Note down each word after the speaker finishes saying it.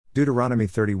Deuteronomy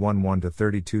 31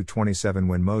 1-32-27.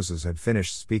 When Moses had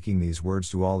finished speaking these words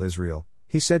to all Israel,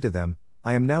 he said to them,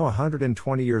 I am now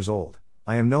 120 years old,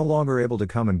 I am no longer able to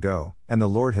come and go, and the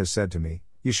Lord has said to me,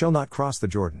 You shall not cross the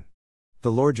Jordan.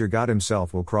 The Lord your God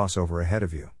himself will cross over ahead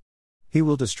of you. He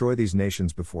will destroy these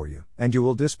nations before you, and you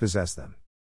will dispossess them.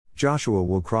 Joshua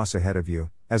will cross ahead of you,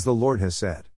 as the Lord has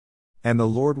said. And the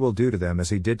Lord will do to them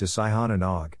as he did to Sihon and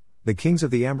Og, the kings of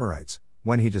the Amorites,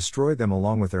 when he destroyed them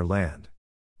along with their land.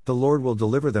 The Lord will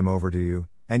deliver them over to you,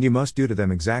 and you must do to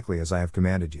them exactly as I have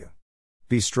commanded you.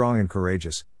 Be strong and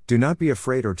courageous, do not be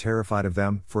afraid or terrified of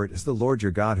them, for it is the Lord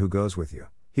your God who goes with you,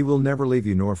 he will never leave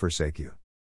you nor forsake you.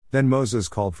 Then Moses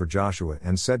called for Joshua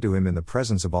and said to him in the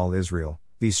presence of all Israel,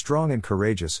 Be strong and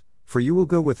courageous, for you will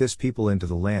go with this people into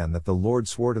the land that the Lord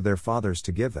swore to their fathers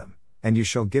to give them, and you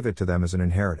shall give it to them as an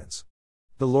inheritance.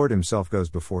 The Lord himself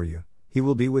goes before you, he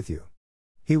will be with you.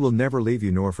 He will never leave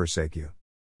you nor forsake you.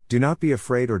 Do not be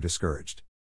afraid or discouraged.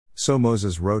 So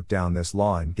Moses wrote down this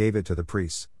law and gave it to the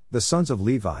priests, the sons of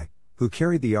Levi, who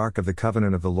carried the ark of the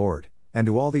covenant of the Lord, and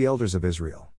to all the elders of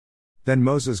Israel. Then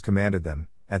Moses commanded them,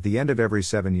 at the end of every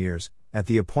 7 years, at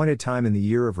the appointed time in the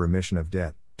year of remission of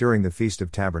debt, during the Feast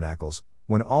of Tabernacles,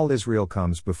 when all Israel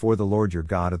comes before the Lord your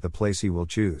God at the place he will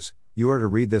choose, you are to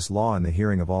read this law in the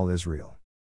hearing of all Israel.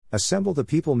 Assemble the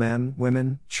people, men,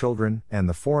 women, children, and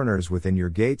the foreigners within your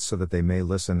gates, so that they may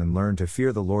listen and learn to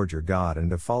fear the Lord your God and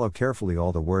to follow carefully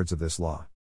all the words of this law.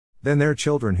 Then their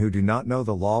children who do not know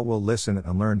the law will listen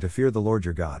and learn to fear the Lord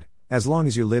your God, as long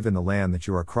as you live in the land that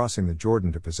you are crossing the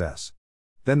Jordan to possess.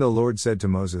 Then the Lord said to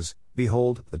Moses,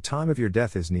 Behold, the time of your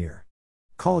death is near.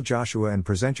 Call Joshua and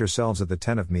present yourselves at the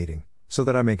tent of meeting, so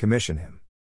that I may commission him.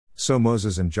 So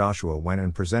Moses and Joshua went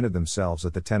and presented themselves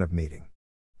at the tent of meeting.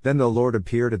 Then the Lord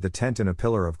appeared at the tent in a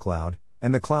pillar of cloud,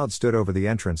 and the cloud stood over the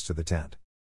entrance to the tent.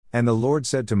 And the Lord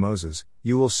said to Moses,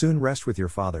 You will soon rest with your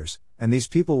fathers, and these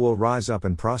people will rise up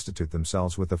and prostitute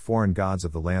themselves with the foreign gods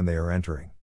of the land they are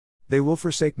entering. They will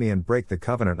forsake me and break the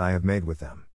covenant I have made with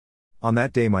them. On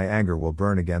that day my anger will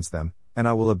burn against them, and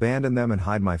I will abandon them and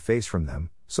hide my face from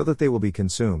them, so that they will be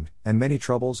consumed, and many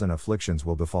troubles and afflictions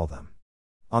will befall them.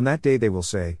 On that day they will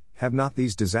say, Have not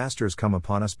these disasters come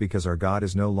upon us because our God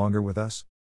is no longer with us?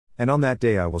 And on that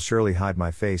day I will surely hide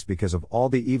my face because of all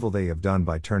the evil they have done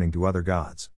by turning to other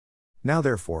gods. Now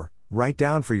therefore, write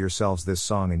down for yourselves this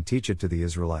song and teach it to the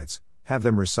Israelites, have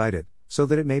them recite it, so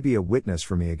that it may be a witness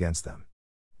for me against them.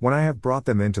 When I have brought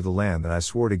them into the land that I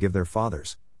swore to give their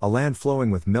fathers, a land flowing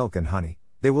with milk and honey,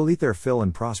 they will eat their fill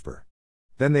and prosper.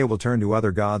 Then they will turn to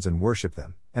other gods and worship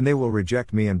them, and they will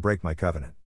reject me and break my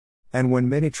covenant. And when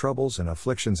many troubles and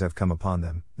afflictions have come upon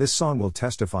them, this song will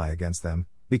testify against them,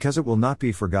 because it will not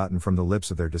be forgotten from the lips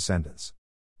of their descendants.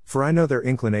 For I know their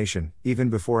inclination, even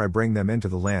before I bring them into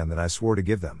the land that I swore to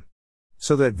give them.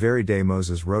 So that very day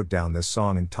Moses wrote down this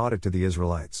song and taught it to the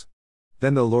Israelites.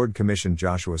 Then the Lord commissioned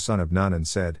Joshua son of Nun and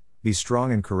said, Be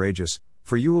strong and courageous,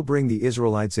 for you will bring the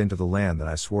Israelites into the land that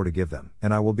I swore to give them,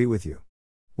 and I will be with you.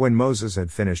 When Moses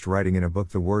had finished writing in a book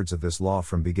the words of this law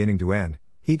from beginning to end,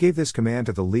 he gave this command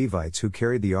to the Levites who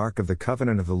carried the ark of the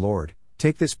covenant of the Lord,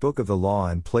 Take this book of the law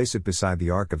and place it beside the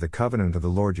ark of the covenant of the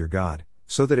Lord your God,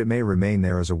 so that it may remain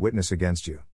there as a witness against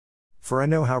you. For I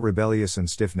know how rebellious and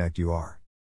stiff-necked you are.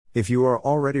 If you are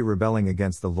already rebelling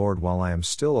against the Lord while I am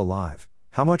still alive,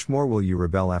 how much more will you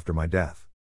rebel after my death?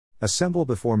 Assemble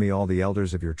before me all the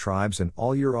elders of your tribes and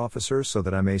all your officers, so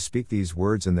that I may speak these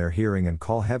words in their hearing and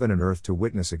call heaven and earth to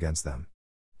witness against them.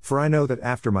 For I know that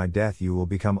after my death you will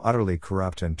become utterly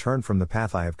corrupt and turn from the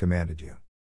path I have commanded you.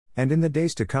 And in the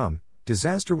days to come,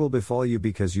 disaster will befall you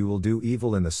because you will do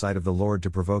evil in the sight of the Lord to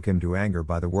provoke him to anger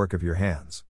by the work of your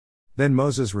hands. Then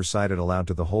Moses recited aloud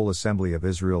to the whole assembly of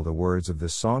Israel the words of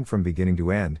this song from beginning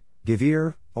to end, Give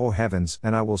ear, O heavens,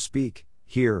 and I will speak,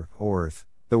 hear, O earth,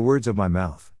 the words of my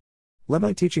mouth. Let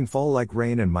my teaching fall like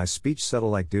rain and my speech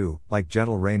settle like dew, like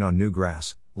gentle rain on new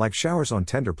grass, like showers on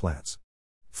tender plants.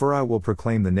 For I will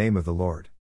proclaim the name of the Lord.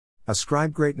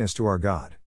 Ascribe greatness to our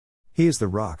God. He is the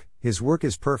rock, his work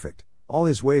is perfect, all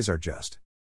his ways are just.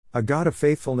 A God of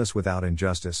faithfulness without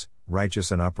injustice,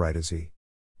 righteous and upright is he.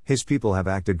 His people have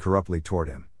acted corruptly toward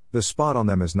him, the spot on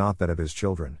them is not that of his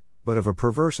children, but of a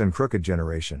perverse and crooked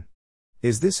generation.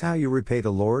 Is this how you repay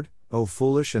the Lord, O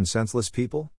foolish and senseless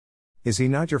people? Is he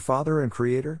not your Father and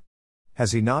Creator?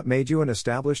 Has he not made you and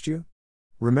established you?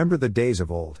 Remember the days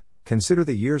of old, consider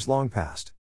the years long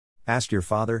past. Ask your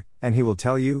father, and he will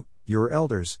tell you, your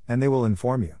elders, and they will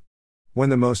inform you. When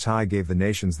the Most High gave the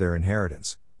nations their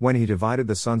inheritance, when he divided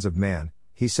the sons of man,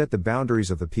 he set the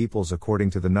boundaries of the peoples according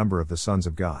to the number of the sons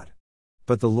of God.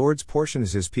 But the Lord's portion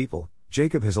is his people,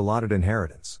 Jacob his allotted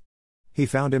inheritance. He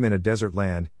found him in a desert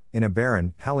land, in a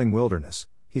barren, howling wilderness.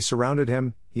 He surrounded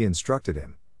him, he instructed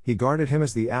him, he guarded him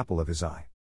as the apple of his eye.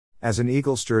 As an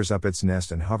eagle stirs up its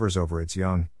nest and hovers over its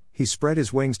young, he spread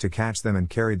his wings to catch them and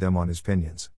carried them on his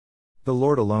pinions. The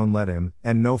Lord alone led him,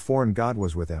 and no foreign god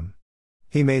was with him.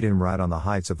 He made him ride on the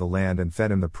heights of the land and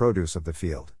fed him the produce of the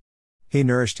field. He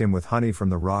nourished him with honey from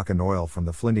the rock and oil from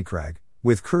the flinty crag,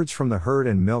 with curds from the herd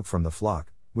and milk from the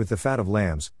flock, with the fat of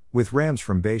lambs, with rams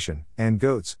from Bashan, and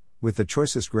goats, with the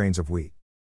choicest grains of wheat.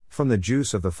 From the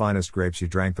juice of the finest grapes he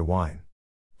drank the wine.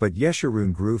 But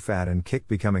Yeshurun grew fat and kicked,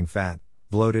 becoming fat,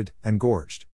 bloated, and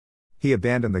gorged. He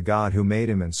abandoned the God who made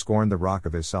him and scorned the rock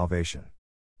of his salvation.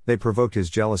 They provoked his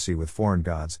jealousy with foreign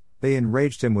gods, they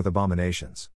enraged him with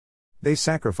abominations. They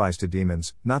sacrificed to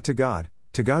demons, not to God,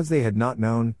 to gods they had not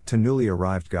known, to newly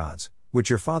arrived gods, which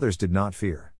your fathers did not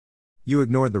fear. You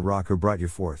ignored the rock who brought you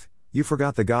forth, you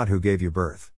forgot the God who gave you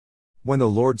birth. When the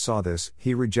Lord saw this,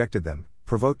 he rejected them,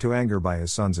 provoked to anger by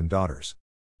his sons and daughters.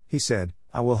 He said,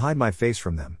 I will hide my face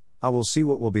from them, I will see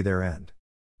what will be their end.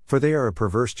 For they are a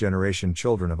perverse generation,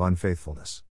 children of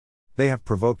unfaithfulness. They have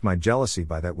provoked my jealousy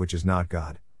by that which is not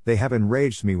God, they have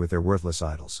enraged me with their worthless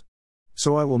idols.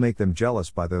 So I will make them jealous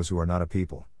by those who are not a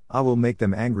people, I will make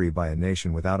them angry by a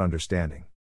nation without understanding.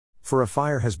 For a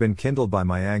fire has been kindled by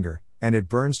my anger, and it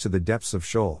burns to the depths of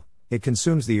Sheol, it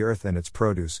consumes the earth and its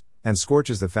produce, and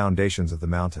scorches the foundations of the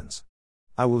mountains.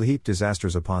 I will heap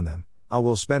disasters upon them, I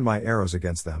will spend my arrows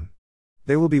against them.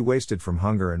 They will be wasted from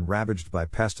hunger and ravaged by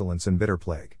pestilence and bitter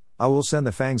plague. I will send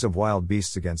the fangs of wild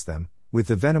beasts against them, with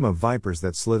the venom of vipers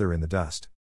that slither in the dust.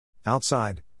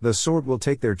 Outside, the sword will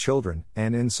take their children,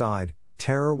 and inside,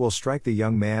 terror will strike the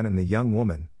young man and the young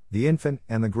woman, the infant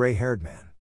and the gray-haired man.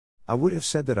 I would have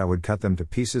said that I would cut them to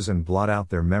pieces and blot out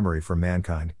their memory from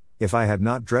mankind, if I had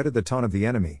not dreaded the taunt of the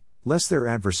enemy, lest their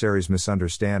adversaries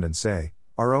misunderstand and say,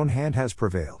 our own hand has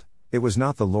prevailed, it was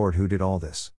not the Lord who did all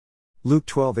this. Luke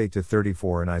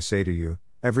 12:8-34 And I say to you,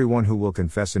 everyone who will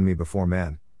confess in me before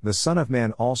man, the Son of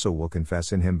Man also will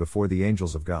confess in him before the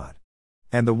angels of God.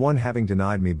 And the one having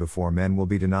denied me before men will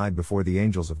be denied before the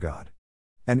angels of God.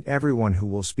 And everyone who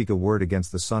will speak a word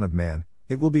against the Son of Man,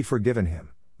 it will be forgiven him,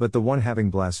 but the one having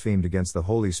blasphemed against the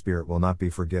Holy Spirit will not be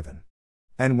forgiven.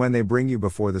 And when they bring you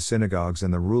before the synagogues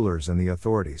and the rulers and the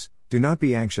authorities, do not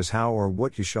be anxious how or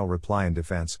what you shall reply in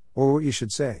defense, or what you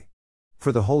should say.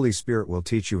 For the Holy Spirit will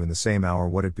teach you in the same hour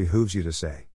what it behooves you to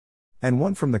say. And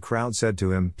one from the crowd said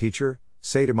to him, Teacher,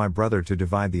 say to my brother to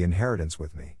divide the inheritance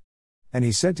with me. And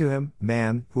he said to him,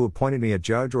 Man, who appointed me a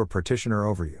judge or petitioner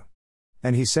over you?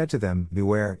 And he said to them,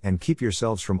 Beware, and keep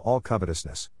yourselves from all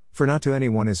covetousness, for not to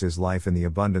anyone is his life in the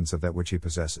abundance of that which he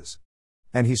possesses.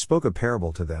 And he spoke a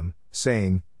parable to them,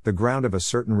 saying, The ground of a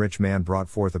certain rich man brought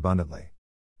forth abundantly.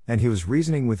 And he was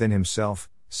reasoning within himself,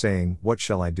 saying, What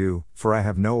shall I do, for I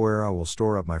have nowhere I will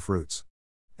store up my fruits.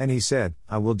 And he said,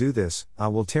 I will do this, I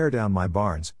will tear down my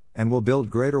barns, and will build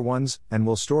greater ones, and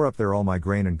will store up there all my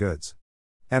grain and goods.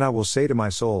 And I will say to my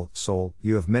soul, Soul,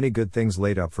 you have many good things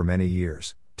laid up for many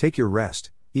years, take your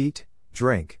rest, eat,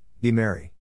 drink, be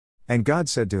merry. And God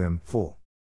said to him, Fool!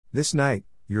 This night,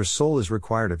 your soul is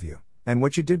required of you, and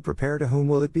what you did prepare, to whom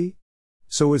will it be?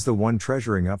 So is the one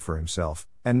treasuring up for himself,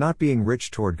 and not being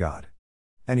rich toward God.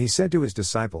 And he said to his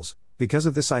disciples, Because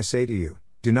of this I say to you,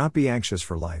 do not be anxious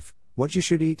for life, what you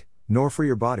should eat, nor for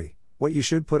your body, what you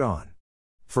should put on.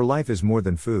 For life is more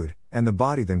than food, and the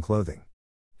body than clothing.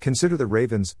 Consider the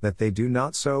ravens, that they do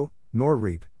not sow, nor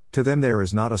reap, to them there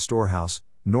is not a storehouse,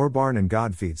 nor barn, and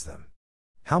God feeds them.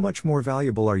 How much more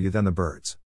valuable are you than the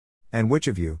birds? And which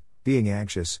of you, being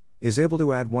anxious, is able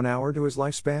to add 1 hour to his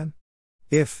lifespan?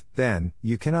 If, then,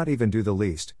 you cannot even do the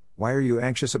least, why are you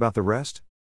anxious about the rest?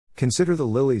 Consider the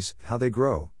lilies, how they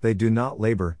grow, they do not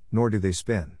labor, nor do they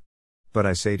spin. But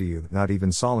I say to you, not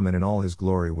even Solomon in all his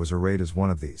glory was arrayed as one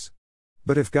of these.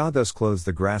 But if God thus clothes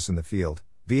the grass in the field,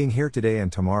 being here today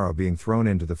and tomorrow being thrown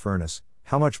into the furnace,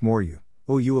 how much more you,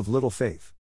 O you of little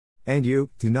faith? And you,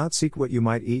 do not seek what you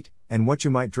might eat, and what you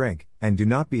might drink, and do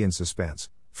not be in suspense,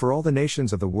 for all the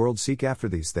nations of the world seek after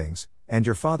these things, and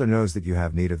your Father knows that you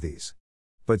have need of these.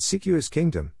 But seek you his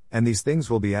kingdom, and these things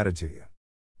will be added to you.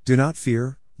 Do not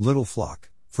fear, little flock,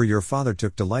 for your Father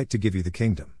took delight to give you the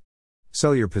kingdom.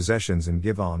 Sell your possessions and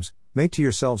give alms, make to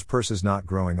yourselves purses not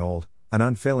growing old, an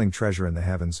unfailing treasure in the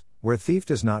heavens, where thief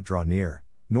does not draw near,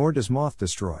 nor does moth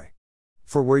destroy.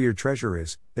 For where your treasure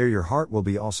is, there your heart will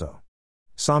be also.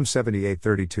 Psalm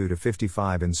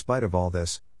 78:32-55 In spite of all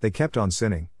this, they kept on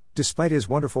sinning, despite his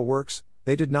wonderful works,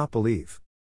 they did not believe.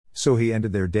 So he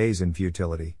ended their days in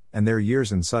futility, and their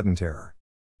years in sudden terror.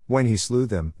 When he slew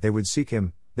them, they would seek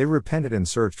him, they repented and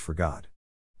searched for God.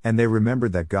 And they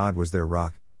remembered that God was their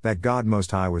rock, that God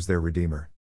Most High was their Redeemer.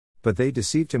 But they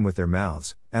deceived him with their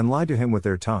mouths, and lied to him with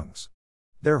their tongues.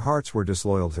 Their hearts were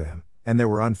disloyal to him, and they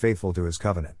were unfaithful to his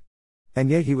covenant. And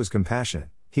yet he was compassionate,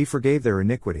 he forgave their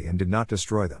iniquity and did not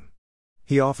destroy them.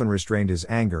 He often restrained his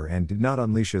anger and did not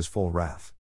unleash his full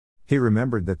wrath. He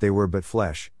remembered that they were but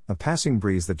flesh, a passing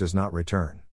breeze that does not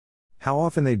return. How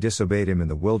often they disobeyed him in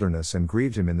the wilderness and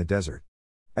grieved him in the desert.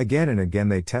 Again and again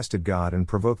they tested God and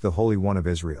provoked the Holy One of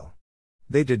Israel.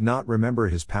 They did not remember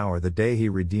his power the day he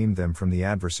redeemed them from the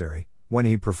adversary, when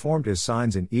he performed his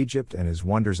signs in Egypt and his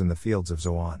wonders in the fields of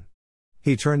Zoan.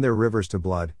 He turned their rivers to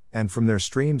blood, and from their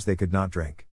streams they could not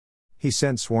drink. He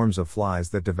sent swarms of flies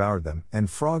that devoured them, and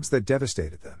frogs that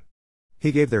devastated them.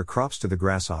 He gave their crops to the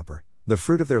grasshopper, the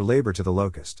fruit of their labor to the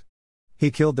locust.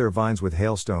 He killed their vines with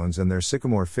hailstones and their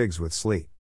sycamore figs with sleet.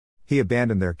 He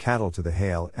abandoned their cattle to the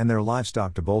hail and their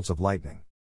livestock to bolts of lightning.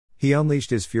 He unleashed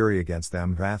his fury against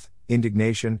them, wrath,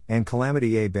 indignation, and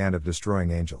calamity, a band of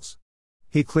destroying angels.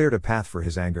 He cleared a path for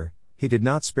his anger, he did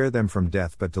not spare them from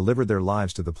death but delivered their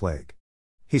lives to the plague.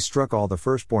 He struck all the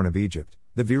firstborn of Egypt,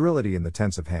 the virility in the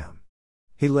tents of Ham.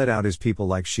 He led out his people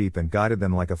like sheep and guided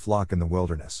them like a flock in the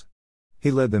wilderness.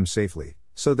 He led them safely,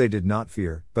 so they did not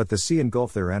fear, but the sea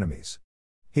engulfed their enemies.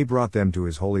 He brought them to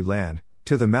his holy land,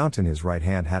 to the mountain his right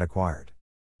hand had acquired.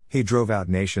 He drove out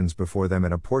nations before them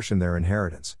and apportioned their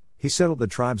inheritance. He settled the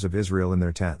tribes of Israel in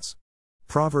their tents.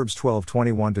 Proverbs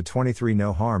 12:21-23.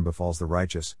 No harm befalls the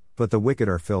righteous, but the wicked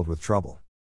are filled with trouble.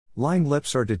 Lying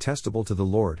lips are detestable to the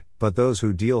Lord, but those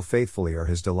who deal faithfully are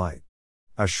his delight.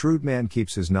 A shrewd man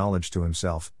keeps his knowledge to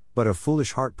himself, but a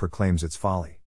foolish heart proclaims its folly.